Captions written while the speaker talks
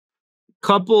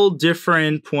couple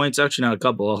different points, actually not a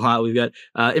couple, a lot. We've got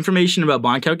information about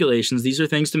bond calculations. These are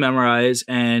things to memorize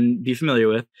and be familiar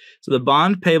with. So the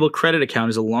bond payable credit account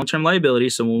is a long-term liability.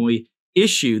 So when we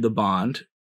issue the bond,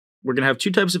 we're going to have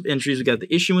two types of entries. We've got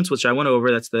the issuance, which I went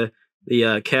over. That's the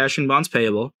cash and bonds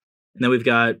payable. And then we've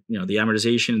got, the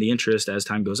amortization and the interest as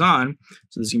time goes on.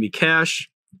 So this is going to be cash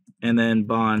and then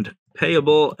bond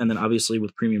payable. And then obviously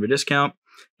with premium or discount,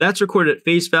 that's recorded at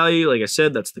face value. Like I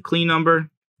said, that's the clean number.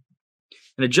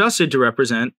 And adjusted to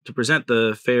present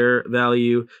the fair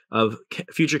value of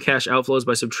future cash outflows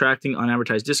by subtracting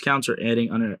unamortized discounts or adding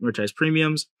unamortized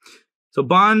premiums. So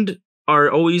bond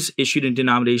are always issued in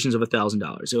denominations of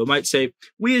 $1,000. So it might say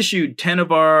we issued 10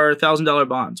 of our $1,000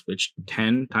 bonds, which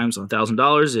 10 times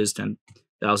 $1,000 is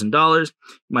 $10,000.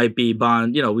 Might be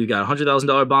bond, we've got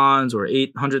 $100,000 bonds or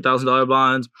 $800,000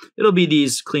 bonds. It'll be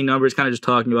these clean numbers, kind of just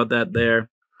talking about that there.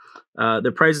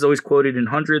 The price is always quoted in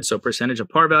hundreds, so percentage of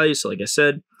par value. So like I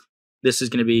said, this is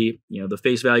going to be, the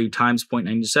face value times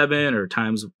 0.97 or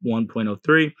times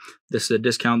 1.03. This is a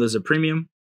discount, this is a premium.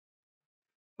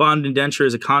 Bond indenture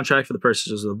is a contract for the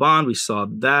purchasers of the bond. We saw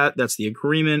that. That's the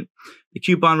agreement. The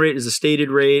coupon rate is the stated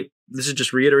rate. This is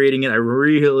just reiterating it. I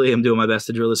really am doing my best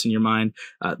to drill this in your mind.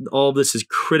 All of this is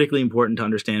critically important to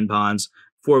understand bonds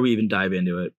before we even dive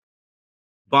into it.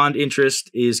 Bond interest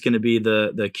is going to be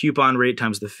the coupon rate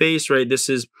times the face, right? This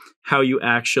is what you're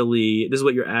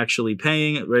actually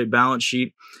paying, right? Balance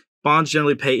sheet. Bonds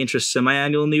generally pay interest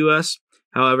semi-annual in the US.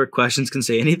 However, questions can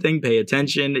say anything. Pay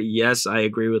attention. Yes, I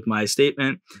agree with my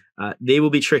statement. They will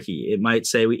be tricky. It might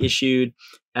say we issued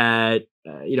in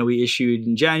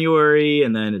January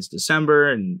and then it's December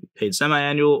and paid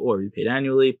semi-annual, or we paid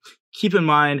annually. Keep in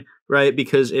mind, right?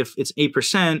 Because if it's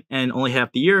 8% and only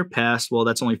half the year passed, well,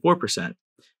 that's only 4%.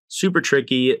 Super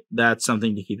tricky. That's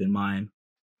something to keep in mind.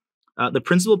 The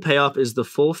principal payoff is the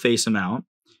full face amount.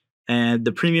 And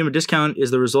the premium or discount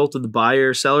is the result of the buyer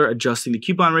or seller adjusting the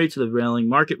coupon rate to the prevailing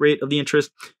market rate of the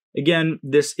interest. Again,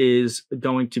 this is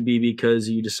going to be because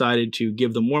you decided to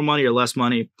give them more money or less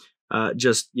money,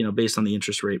 just based on the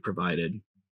interest rate provided.